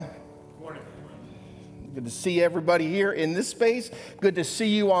Good to see everybody here in this space. Good to see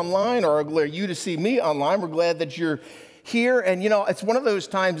you online, or you to see me online. We're glad that you're here. And, it's one of those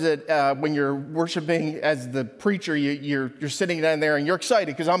times that when you're worshiping as the preacher, you're sitting down there and you're excited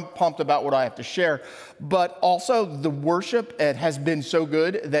because I'm pumped about what I have to share. But also the worship, it has been so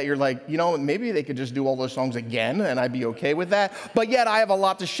good that you're like, maybe they could just do all those songs again and I'd be okay with that. But yet I have a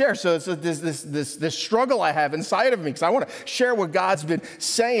lot to share. So it's this struggle I have inside of me because I want to share what God's been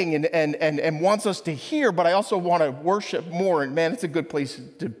saying and wants us to hear, but I also want to worship more. And man, it's a good place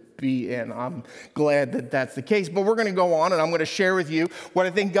to be in. I'm glad that that's the case. But we're going to go on and I'm going to share with you what I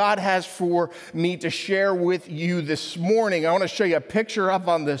think God has for me to share with you this morning. I want to show you a picture up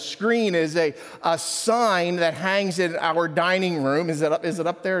on the screen is a sign that hangs in our dining room. Is it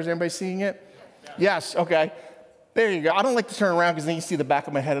up there? Is anybody seeing it? Yes. Okay. There you go. I don't like to turn around because then you see the back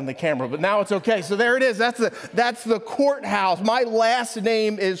of my head in the camera, but now it's okay. So there it is. That's the courthouse. My last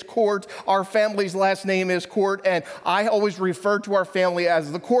name is Court. Our family's last name is Court, and I always refer to our family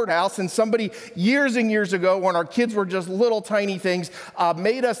as the courthouse. And somebody years and years ago, when our kids were just little tiny things,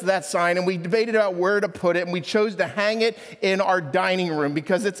 made us that sign, and we debated about where to put it, and we chose to hang it in our dining room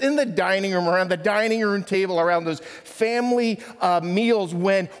because it's in the dining room, around the dining room table, around those family meals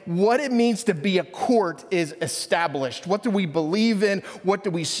when what it means to be a court is established. What do we believe in? What do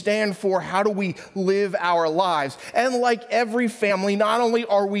we stand for? How do we live our lives? And like every family, not only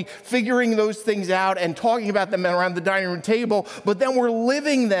are we figuring those things out and talking about them around the dining room table, but then we're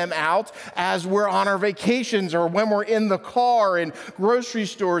living them out as we're on our vacations or when we're in the car and grocery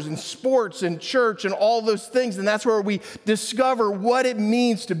stores and sports and church and all those things. And that's where we discover what it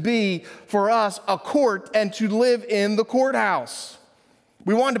means to be, for us, a court and to live in the courthouse.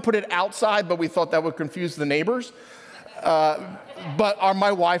 We wanted to put it outside, but we thought that would confuse the neighbors. But my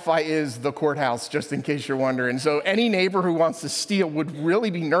Wi-Fi is the courthouse, just in case you're wondering. So any neighbor who wants to steal would really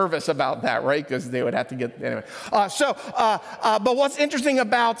be nervous about that, right? Because they would have to get, anyway. But what's interesting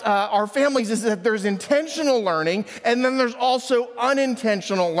about our families is that there's intentional learning, and then there's also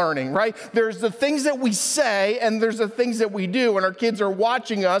unintentional learning, right? There's the things that we say, and there's the things that we do, and our kids are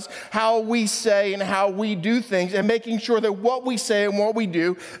watching us, how we say and how we do things, and making sure that what we say and what we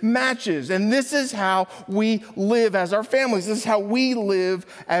do matches. And this is how we live as our families. This is how we live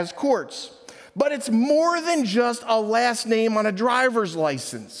as courts. But it's more than just a last name on a driver's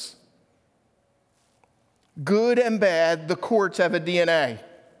license. Good and bad, the courts have a DNA.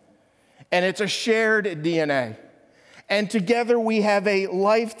 And it's a shared DNA. And together we have a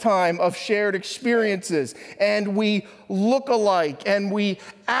lifetime of shared experiences. And we look alike, and we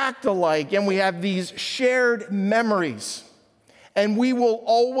act alike, and we have these shared memories. And we will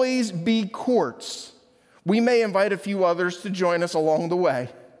always be courts. We may invite a few others to join us along the way,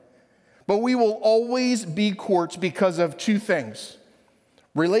 but we will always be courts because of two things: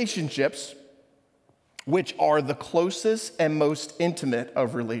 relationships, which are the closest and most intimate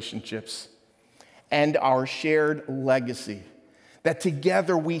of relationships, and our shared legacy, that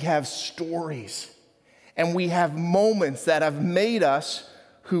together we have stories and we have moments that have made us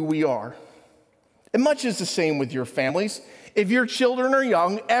who we are. And much is the same with your families. If your children are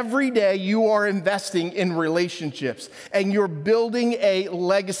young, every day you are investing in relationships and you're building a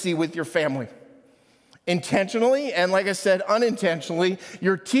legacy with your family. Intentionally, and like I said, unintentionally,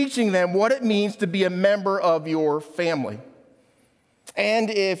 you're teaching them what it means to be a member of your family. And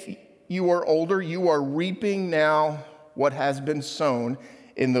if you are older, you are reaping now what has been sown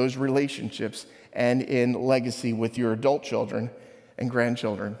in those relationships and in legacy with your adult children and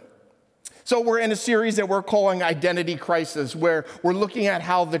grandchildren. So we're in a series that we're calling Identity Crisis, where we're looking at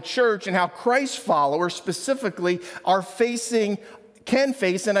how the church and how Christ followers specifically can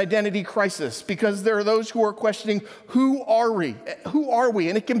face an identity crisis, because there are those who are questioning, who are we? Who are we?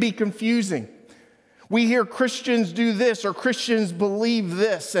 And it can be confusing. We hear Christians do this or Christians believe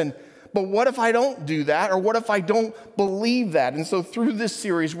this, but what if I don't do that? Or what if I don't believe that? And so through this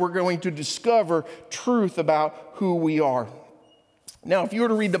series, we're going to discover truth about who we are. Now, if you were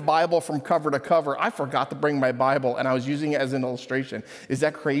to read the Bible from cover to cover, I forgot to bring my Bible, and I was using it as an illustration. Is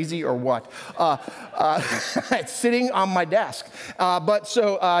that crazy or what? It's sitting on my desk.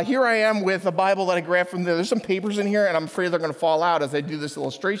 So here I am with a Bible that I grabbed from there. There's some papers in here, and I'm afraid they're going to fall out as I do this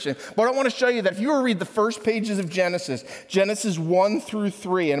illustration. But I want to show you that if you were to read the first pages of Genesis 1 through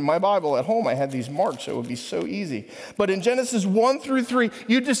 3, and in my Bible at home I had these marked, so it would be so easy. But in Genesis 1 through 3,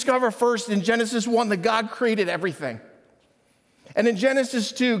 you discover first in Genesis 1 that God created everything. And in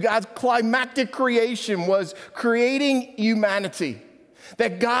Genesis 2, God's climactic creation was creating humanity.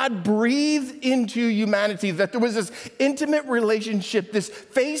 That God breathed into humanity, that there was this intimate relationship, this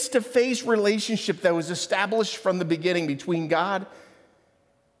face-to-face relationship that was established from the beginning between God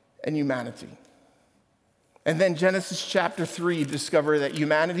and humanity. And then Genesis chapter 3, you discover that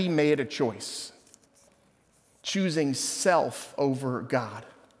humanity made a choice, choosing self over God.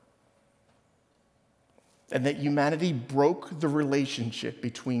 And that humanity broke the relationship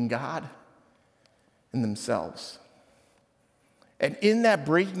between God and themselves. And in that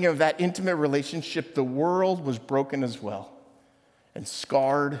breaking of that intimate relationship, the world was broken as well, and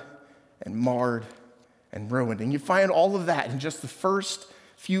scarred and marred and ruined. And you find all of that in just the first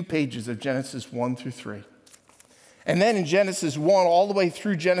few pages of Genesis 1 through 3. And then in Genesis 1 all the way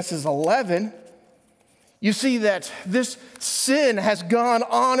through Genesis 11, you see that this sin has gone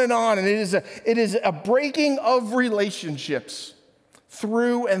on, and it is a breaking of relationships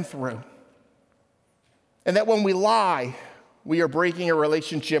through and through. And that when we lie, we are breaking a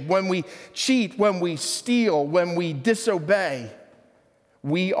relationship. When we cheat, when we steal, when we disobey,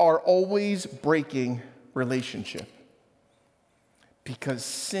 we are always breaking relationship. Because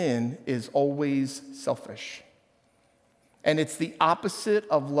sin is always selfish. And it's the opposite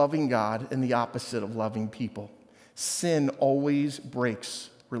of loving God and the opposite of loving people. Sin always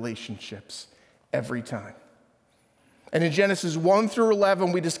breaks relationships every time. And in Genesis 1 through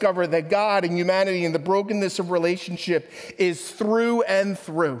 11, we discover that God and humanity and the brokenness of relationship is through and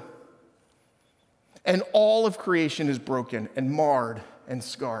through. And all of creation is broken and marred and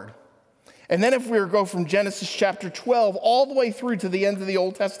scarred. And then if we were to go from Genesis chapter 12 all the way through to the end of the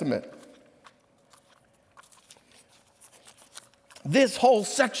Old Testament, this whole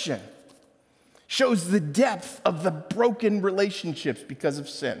section shows the depth of the broken relationships because of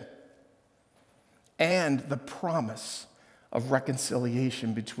sin and the promise of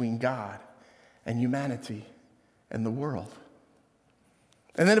reconciliation between God and humanity and the world.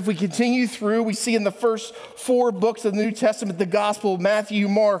 And then if we continue through, we see in the first 4 books of the New Testament, the Gospel of Matthew,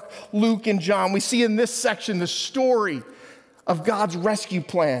 Mark, Luke, and John, we see in this section the story of God's rescue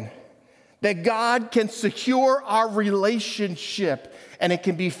plan. That God can secure our relationship, and it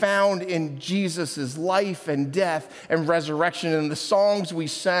can be found in Jesus' life and death and resurrection. And the songs we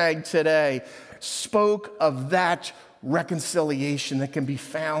sang today spoke of that reconciliation that can be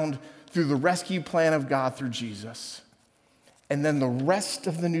found through the rescue plan of God through Jesus. And then the rest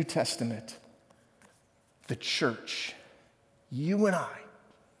of the New Testament, the church, you and I,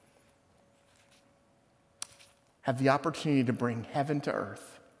 have the opportunity to bring heaven to earth.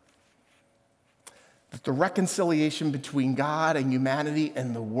 That the reconciliation between God and humanity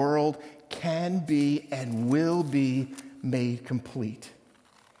and the world can be and will be made complete.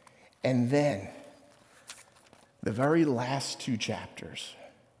 And then, the very last 2 chapters.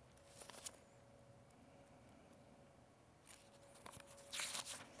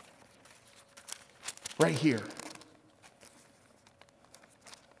 Right here.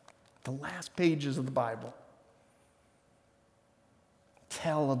 The last pages of the Bible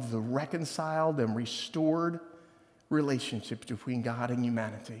tell of the reconciled and restored relationship between God and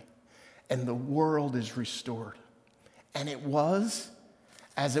humanity. And the world is restored. And it was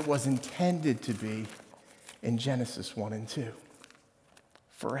as it was intended to be in Genesis 1 and 2.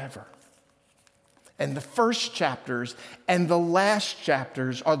 Forever. And the first chapters and the last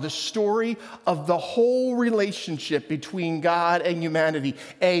chapters are the story of the whole relationship between God and humanity.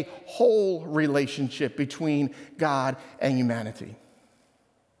 A whole relationship between God and humanity.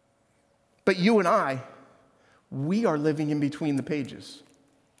 But you and I, we are living in between the pages.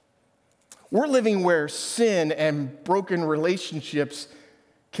 We're living where sin and broken relationships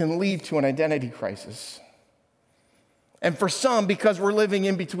can lead to an identity crisis. And for some, because we're living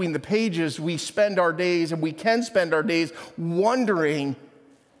in between the pages, we spend our days, and we can spend our days wondering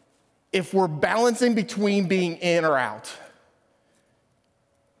if we're balancing between being in or out.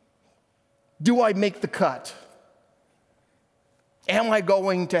 Do I make the cut? Am I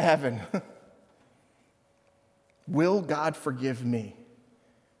going to heaven? Will God forgive me?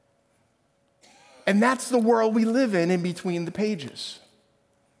 And that's the world we live in between the pages,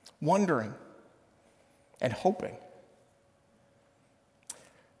 wondering and hoping.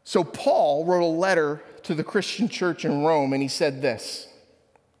 So Paul wrote a letter to the Christian church in Rome, and he said this.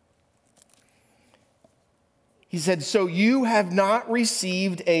 He said, "So you have not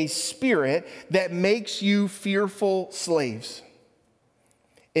received a spirit that makes you fearful slaves.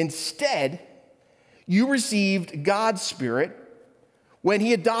 Instead, you received God's Spirit when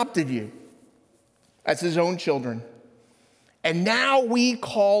he adopted you as his own children. And now we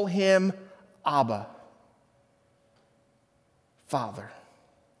call him Abba, Father,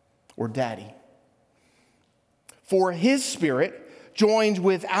 or Daddy. For his Spirit joins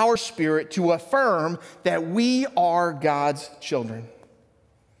with our spirit to affirm that we are God's children."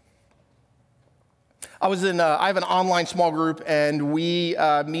 I have an online small group, and we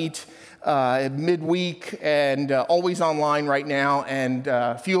meet midweek and always online right now. And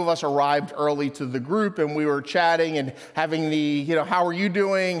a few of us arrived early to the group, and we were chatting and having how are you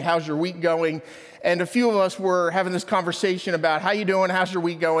doing? How's your week going? And a few of us were having this conversation about how you doing? How's your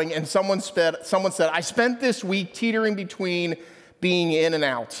week going? And someone said, I spent this week teetering between being in and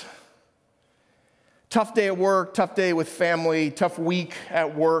out. Tough day at work, tough day with family, tough week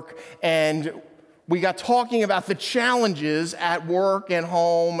at work, and we got talking about the challenges at work and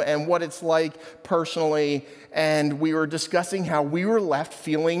home and what it's like personally, and we were discussing how we were left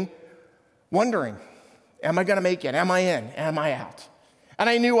wondering, am I going to make it? Am I in? Am I out? And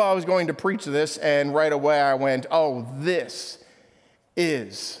I knew I was going to preach this, and right away I went, oh, this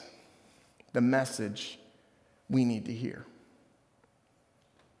is the message we need to hear.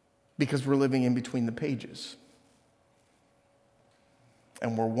 Because we're living in between the pages.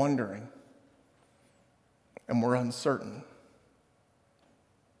 And we're wondering. And we're uncertain.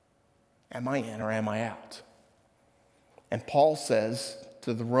 Am I in or am I out? And Paul says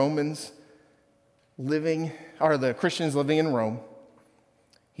to the the Christians living in Rome,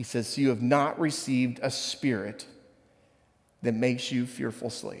 he says, so you have not received a spirit that makes you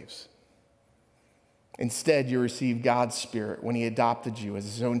fearful slaves. Instead, you received God's Spirit when he adopted you as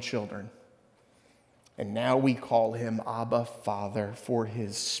his own children. And now we call him Abba, Father, for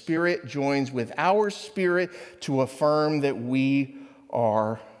his Spirit joins with our spirit to affirm that we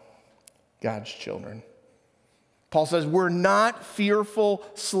are God's children. Paul says we're not fearful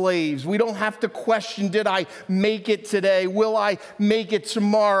slaves. We don't have to question, did I make it today? Will I make it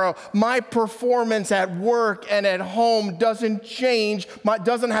tomorrow? My performance at work and at home doesn't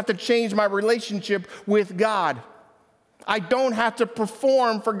have to change my relationship with God. I don't have to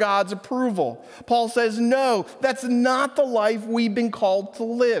perform for God's approval. Paul says, no, that's not the life we've been called to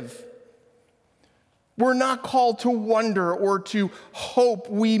live. We're not called to wonder or to hope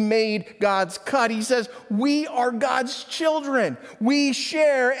we made God's cut. He says we are God's children. We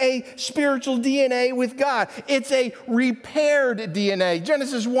share a spiritual DNA with God. It's a repaired DNA.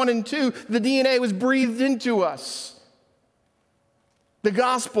 Genesis 1 and 2, the DNA was breathed into us. The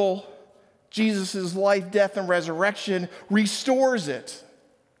gospel, Jesus' life, death, and resurrection restores it.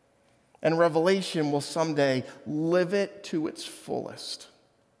 And Revelation will someday live it to its fullest,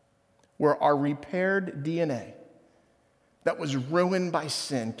 where our repaired DNA that was ruined by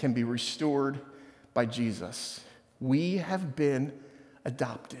sin can be restored by Jesus. We have been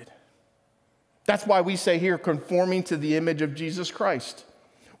adopted. That's why we say here, conforming to the image of Jesus Christ.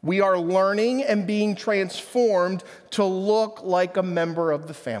 We are learning and being transformed to look like a member of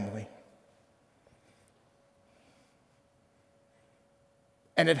the family.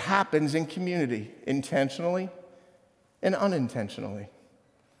 And it happens in community, intentionally and unintentionally.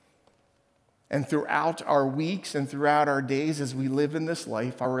 And throughout our weeks and throughout our days as we live in this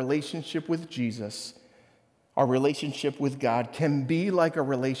life, our relationship with Jesus, our relationship with God can be like a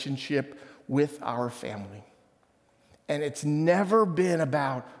relationship with our family. And it's never been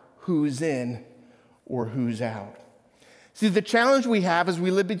about who's in or who's out. See, the challenge we have as we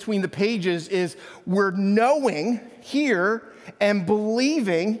live between the pages is we're knowing here and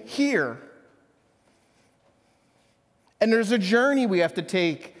believing here. And there's a journey we have to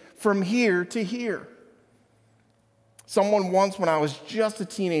take from here to here. Someone once, when I was just a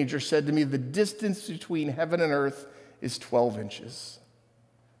teenager, said to me, the distance between heaven and earth is 12 inches.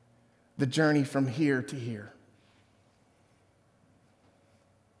 The journey from here to here.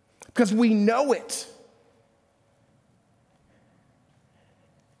 Because we know it.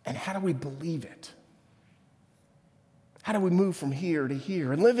 And how do we believe it? How do we move from here to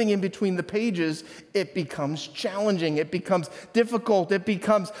here? And living in between the pages, it becomes challenging. It becomes difficult. It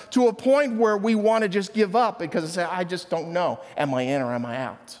becomes to a point where we want to just give up because I just don't know. Am I in or am I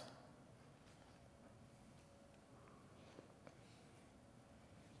out?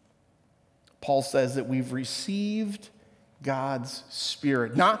 Paul says that we've received God's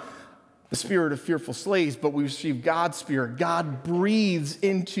Spirit. Not the spirit of fearful slaves, but we receive God's Spirit. God breathes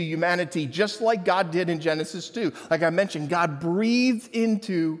into humanity, just like God did in Genesis 2. Like I mentioned, God breathed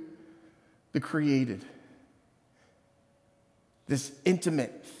into the created. This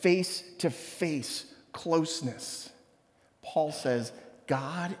intimate, face-to-face closeness. Paul says,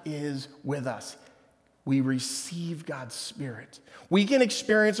 God is with us. We receive God's Spirit. We can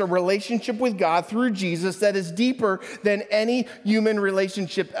experience a relationship with God through Jesus that is deeper than any human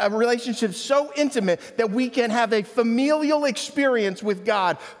relationship, a relationship so intimate that we can have a familial experience with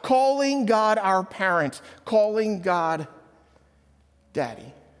God, calling God our parent, calling God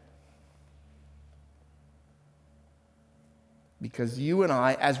Daddy. Because you and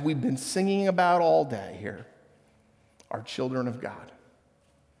I, as we've been singing about all day here, are children of God.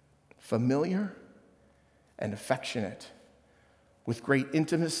 familiar and affectionate, with great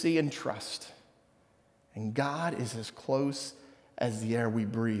intimacy and trust. And God is as close as the air we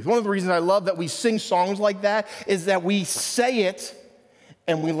breathe. One of the reasons I love that we sing songs like that is that we say it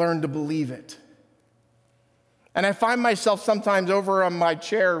and we learn to believe it. And I find myself sometimes over on my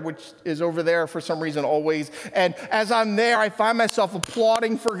chair, which is over there for some reason always, and as I'm there, I find myself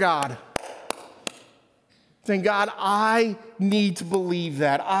applauding for God. Saying, God, I need to believe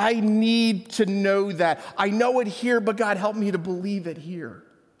that. I need to know that. I know it here, but God, help me to believe it here.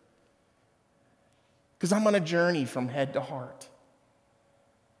 Because I'm on a journey from head to heart.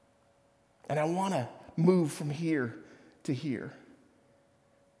 And I want to move from here to here.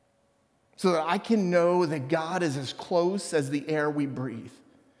 So that I can know that God is as close as the air we breathe.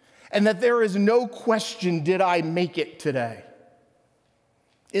 And that there is no question, did I make it today?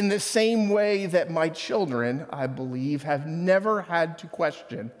 In the same way that my children, I believe, have never had to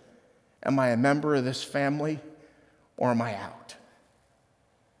question, am I a member of this family or am I out?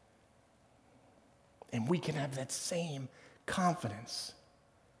 And we can have that same confidence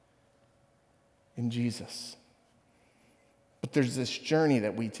in Jesus. But there's this journey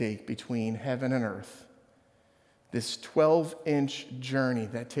that we take between heaven and earth, this 12-inch journey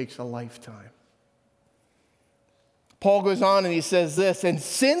that takes a lifetime. Paul goes on and he says this, and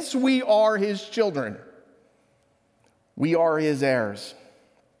since we are his children, we are his heirs.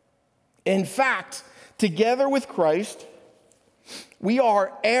 In fact, together with Christ, we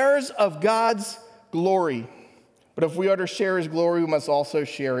are heirs of God's glory. But if we are to share his glory, we must also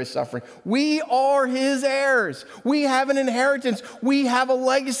share his suffering. We are his heirs. We have an inheritance. We have a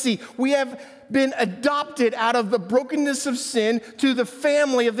legacy. We have been adopted out of the brokenness of sin to the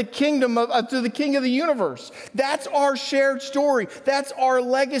family of the kingdom, to the King of the universe. That's our shared story. That's our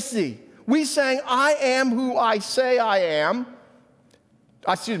legacy. We sang, I am who I say I am.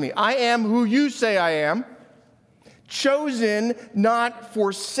 I am who you say I am. Chosen, not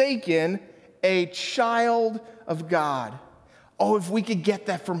forsaken, a child of God. Oh, if we could get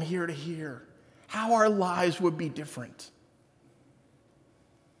that from here to here, how our lives would be different.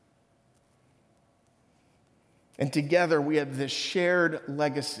 And together we have this shared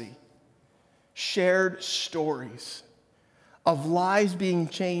legacy, shared stories of lives being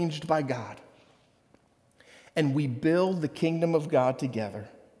changed by God. And we build the kingdom of God together,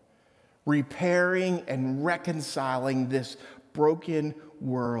 repairing and reconciling this broken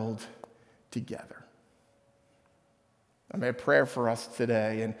world together. I made a prayer for us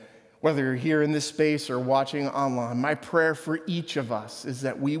today, and whether you're here in this space or watching online, my prayer for each of us is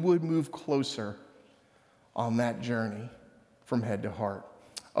that we would move closer on that journey from head to heart.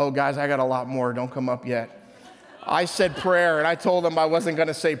 Oh, guys, I got a lot more. Don't come up yet. I said prayer, and I told them I wasn't going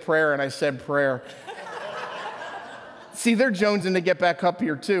to say prayer, and I said prayer. See, they're jonesing to get back up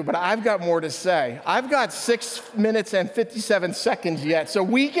here too, but I've got more to say. I've got 6 minutes and 57 seconds yet, so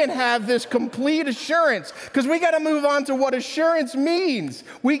we can have this complete assurance, because we got to move on to what assurance means.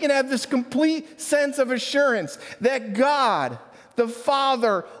 We can have this complete sense of assurance that God, the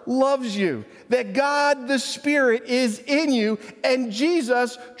Father, loves you, that God, the Spirit, is in you, and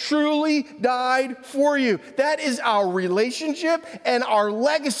Jesus truly died for you. That is our relationship, and our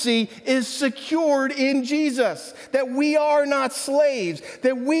legacy is secured in Jesus. That we are not slaves,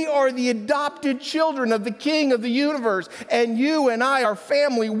 that we are the adopted children of the King of the universe, and you and I are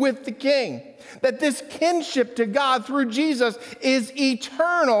family with the King. That this kinship to God through Jesus is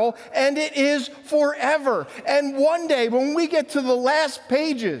eternal and it is forever. And one day when we get to the last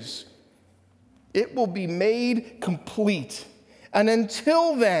pages, it will be made complete. And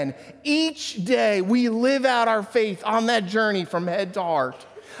until then, each day we live out our faith on that journey from head to heart.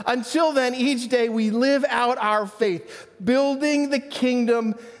 Until then, each day we live out our faith, building the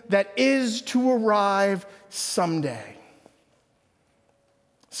kingdom that is to arrive someday.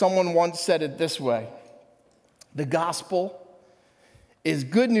 Someone once said it this way: the gospel is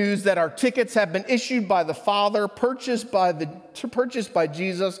good news that our tickets have been issued by the Father, purchased by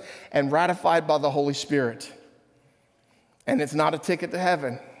Jesus, and ratified by the Holy Spirit. And it's not a ticket to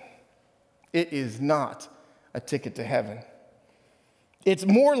heaven. It is not a ticket to heaven. It's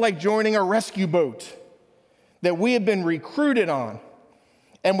more like joining a rescue boat that we have been recruited on.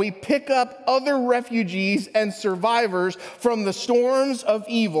 And we pick up other refugees and survivors from the storms of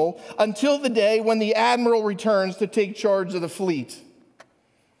evil until the day when the admiral returns to take charge of the fleet.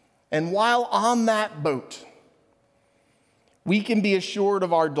 And while on that boat, we can be assured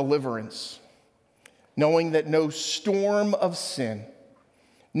of our deliverance, knowing that no storm of sin,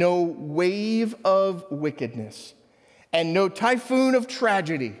 no wave of wickedness, and no typhoon of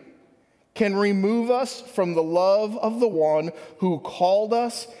tragedy can remove us from the love of the one who called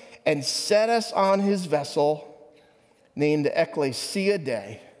us and set us on his vessel named Ecclesia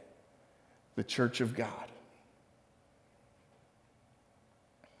Dei, the church of God.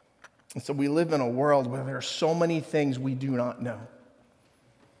 And so we live in a world where there are so many things we do not know.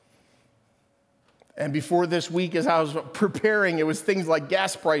 And before this week, as I was preparing, it was things like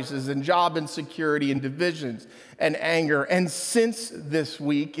gas prices and job insecurity and divisions and anger. And since this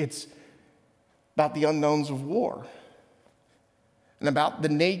week, it's about the unknowns of war and about the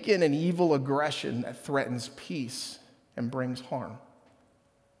naked and evil aggression that threatens peace and brings harm.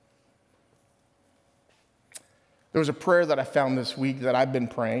 There was a prayer that I found this week that I've been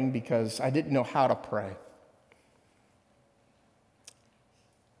praying because I didn't know how to pray.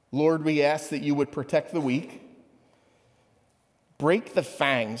 Lord, we ask that you would protect the weak, break the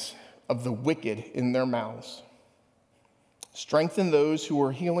fangs of the wicked in their mouths, strengthen those who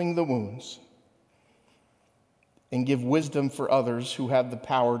are healing the wounds, and give wisdom for others who have the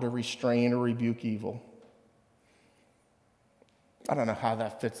power to restrain or rebuke evil. I don't know how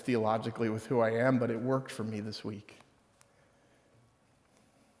that fits theologically with who I am, but it worked for me this week.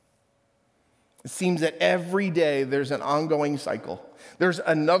 It seems that every day there's an ongoing cycle. There's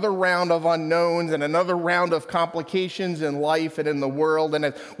another round of unknowns and another round of complications in life and in the world. And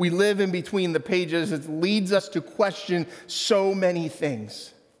as we live in between the pages, it leads us to question so many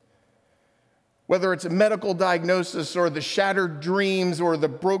things. Whether it's a medical diagnosis or the shattered dreams or the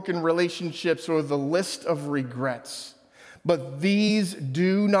broken relationships or the list of regrets. But these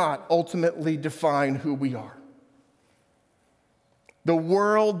do not ultimately define who we are. The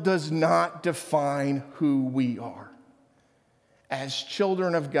world does not define who we are. As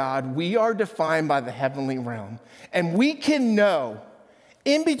children of God, we are defined by the heavenly realm. And we can know,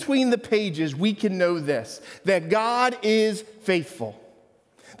 in between the pages, we can know this, that God is faithful.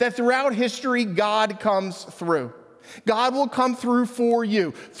 That throughout history, God comes through. God will come through for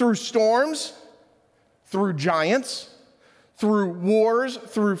you through storms, through giants, through wars,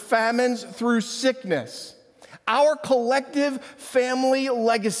 through famines, through sickness. Our collective family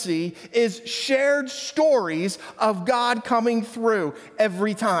legacy is shared stories of God coming through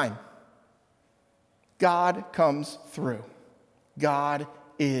every time. God comes through. God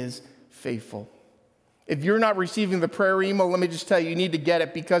is faithful. If you're not receiving the prayer email, let me just tell you, you need to get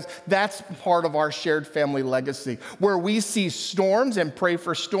it because that's part of our shared family legacy, where we see storms and pray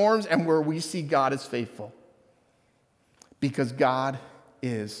for storms and where we see God is faithful. Because God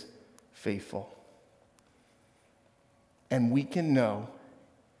is faithful. And we can know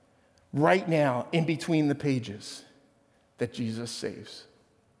right now, in between the pages, that Jesus saves.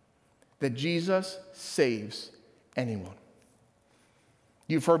 That Jesus saves anyone.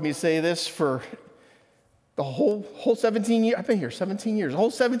 You've heard me say this for the whole 17 years. I've been here 17 years. The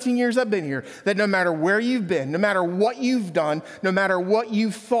whole 17 years I've been here. That no matter where you've been, no matter what you've done, no matter what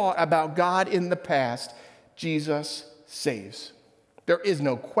you've thought about God in the past, Jesus saves. There is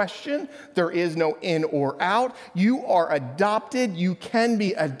no question. There is no in or out. You are adopted. You can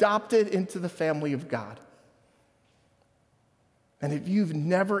be adopted into the family of God. And if you've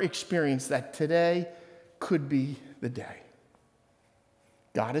never experienced that, today could be the day.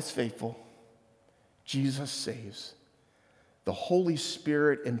 God is faithful. Jesus saves. The Holy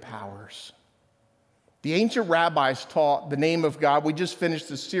Spirit empowers. The ancient rabbis taught the name of God. We just finished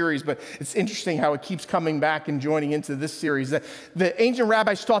the series, but it's interesting how it keeps coming back and joining into this series. The ancient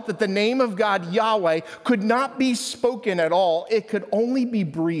rabbis taught that the name of God, Yahweh, could not be spoken at all. It could only be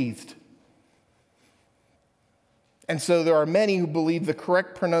breathed. And so there are many who believe the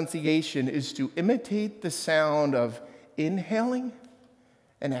correct pronunciation is to imitate the sound of inhaling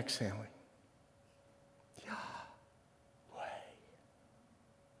and exhaling.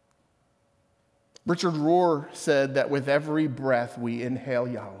 Richard Rohr said that with every breath we inhale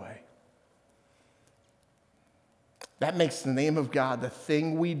Yahweh. That makes the name of God the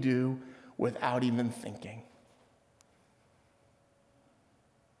thing we do without even thinking.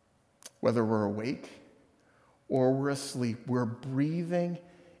 Whether we're awake or we're asleep, we're breathing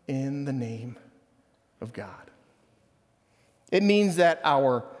in the name of God. It means that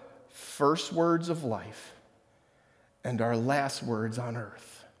our first words of life and our last words on earth,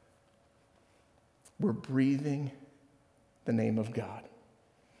 we're breathing the name of God.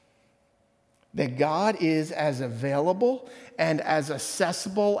 That God is as available and as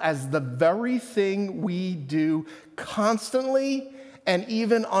accessible as the very thing we do constantly and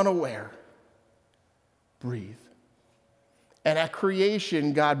even unaware. Breathe. And at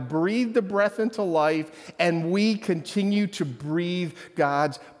creation, God breathed the breath into life, and we continue to breathe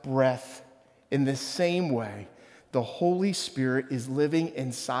God's breath in the same way The Holy Spirit is living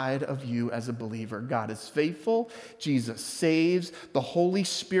inside of you as a believer. God is faithful. Jesus saves. The Holy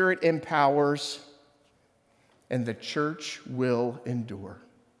Spirit empowers. And the church will endure.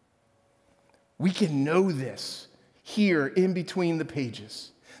 We can know this here in between the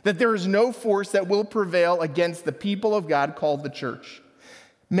pages, that there is no force that will prevail against the people of God called the church.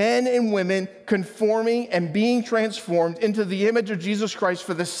 Men and women conforming and being transformed into the image of Jesus Christ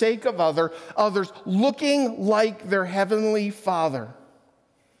for the sake of others, looking like their heavenly Father.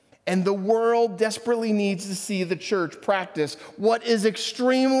 And the world desperately needs to see the church practice what is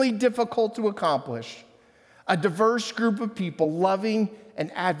extremely difficult to accomplish: a diverse group of people loving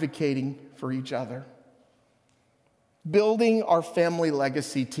and advocating for each other, building our family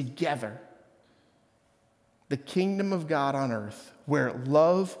legacy together. The kingdom of God on earth, where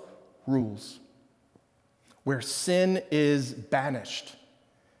love rules, where sin is banished,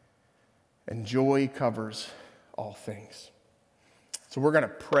 and joy covers all things. So we're going to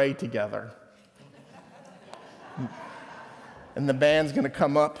pray together. And the band's going to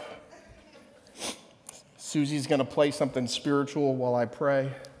come up. Susie's going to play something spiritual while I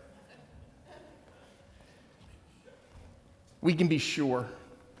pray. We can be sure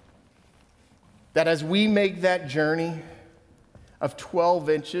that as we make that journey of 12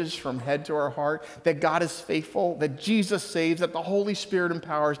 inches from head to our heart, that God is faithful, that Jesus saves, that the Holy Spirit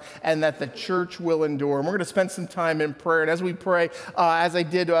empowers, and that the church will endure. And we're going to spend some time in prayer. And as we pray, as I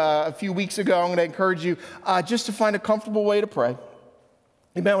did a few weeks ago, I'm going to encourage you just to find a comfortable way to pray.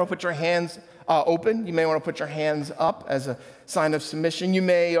 You may want to put your hands open. You may want to put your hands up as a sign of submission. You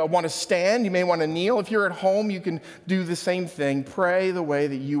may want to stand. You may want to kneel. If you're at home, you can do the same thing. Pray the way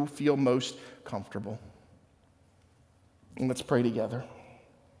that you feel most comfortable. And let's pray together.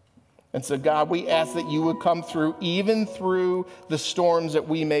 And so, God, we ask that you would come through, even through the storms that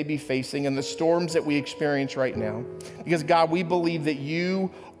we may be facing and the storms that we experience right now. Because, God, we believe that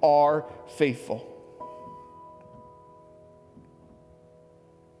you are faithful.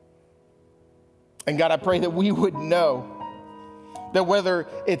 And God, I pray that we would know that whether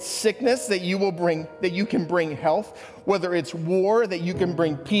it's sickness, that you can bring health, whether it's war, that you can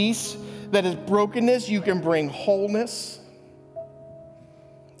bring peace, that it's brokenness, you can bring wholeness.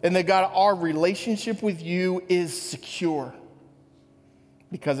 And that God, our relationship with you is secure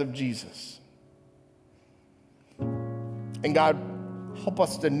because of Jesus. And God, help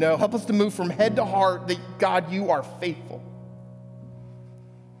us to move from head to heart that God, you are faithful.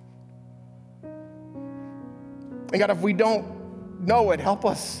 And God, if we don't know it, help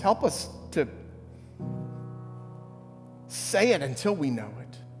us to say it until we know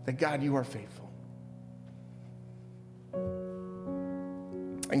it, that God, you are faithful.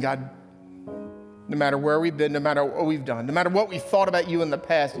 And God, no matter where we've been, no matter what we've done, no matter what we thought about you in the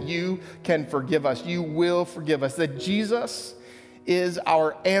past, you can forgive us. You will forgive us. That Jesus is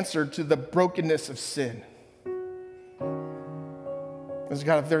our answer to the brokenness of sin. Because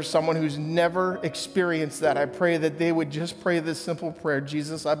God, if there's someone who's never experienced that, I pray that they would just pray this simple prayer: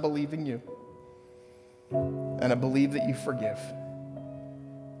 Jesus, I believe in you. And I believe that you forgive.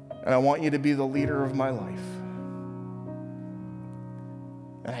 And I want you to be the leader of my life.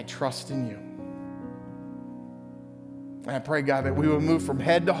 And I trust in you. And I pray, God, that we would move from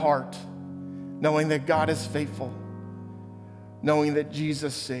head to heart, knowing that God is faithful, knowing that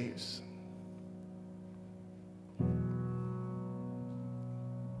Jesus saves.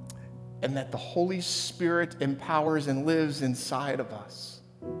 And that the Holy Spirit empowers and lives inside of us.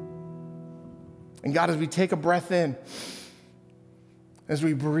 And God, as we take a breath in, as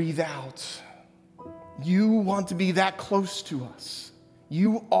we breathe out, you want to be that close to us.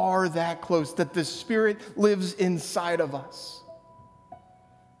 You are that close, that the Spirit lives inside of us.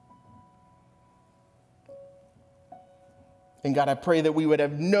 And God, I pray that we would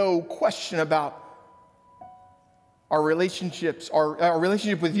have no question about our relationships. Our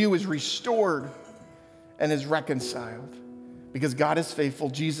relationship with you is restored and is reconciled. Because God is faithful,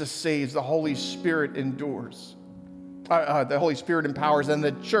 Jesus saves, the Holy Spirit endures. The Holy Spirit empowers, and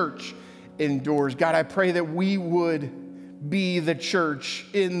the church endures. God, I pray that we would be the church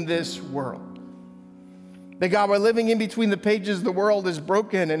in this world. That God, we're living in between the pages. The world is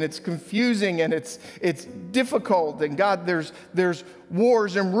broken and it's confusing and it's difficult. And God, there's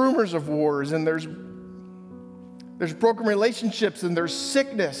wars and rumors of wars, and there's broken relationships, and there's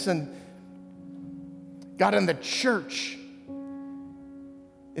sickness. And God, in the church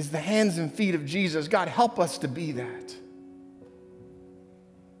is the hands and feet of Jesus. God, help us to be that.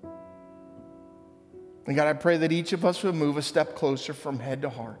 And God, I pray that each of us would move a step closer from head to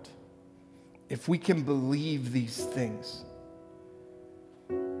heart. If we can believe these things,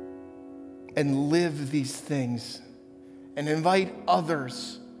 and live these things and invite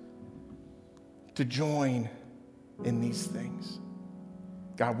others to join in these things.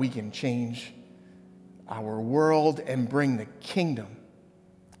 God, we can change our world and bring the kingdom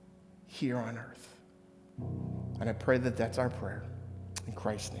here on earth. And I pray that that's our prayer. In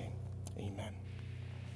Christ's name, amen.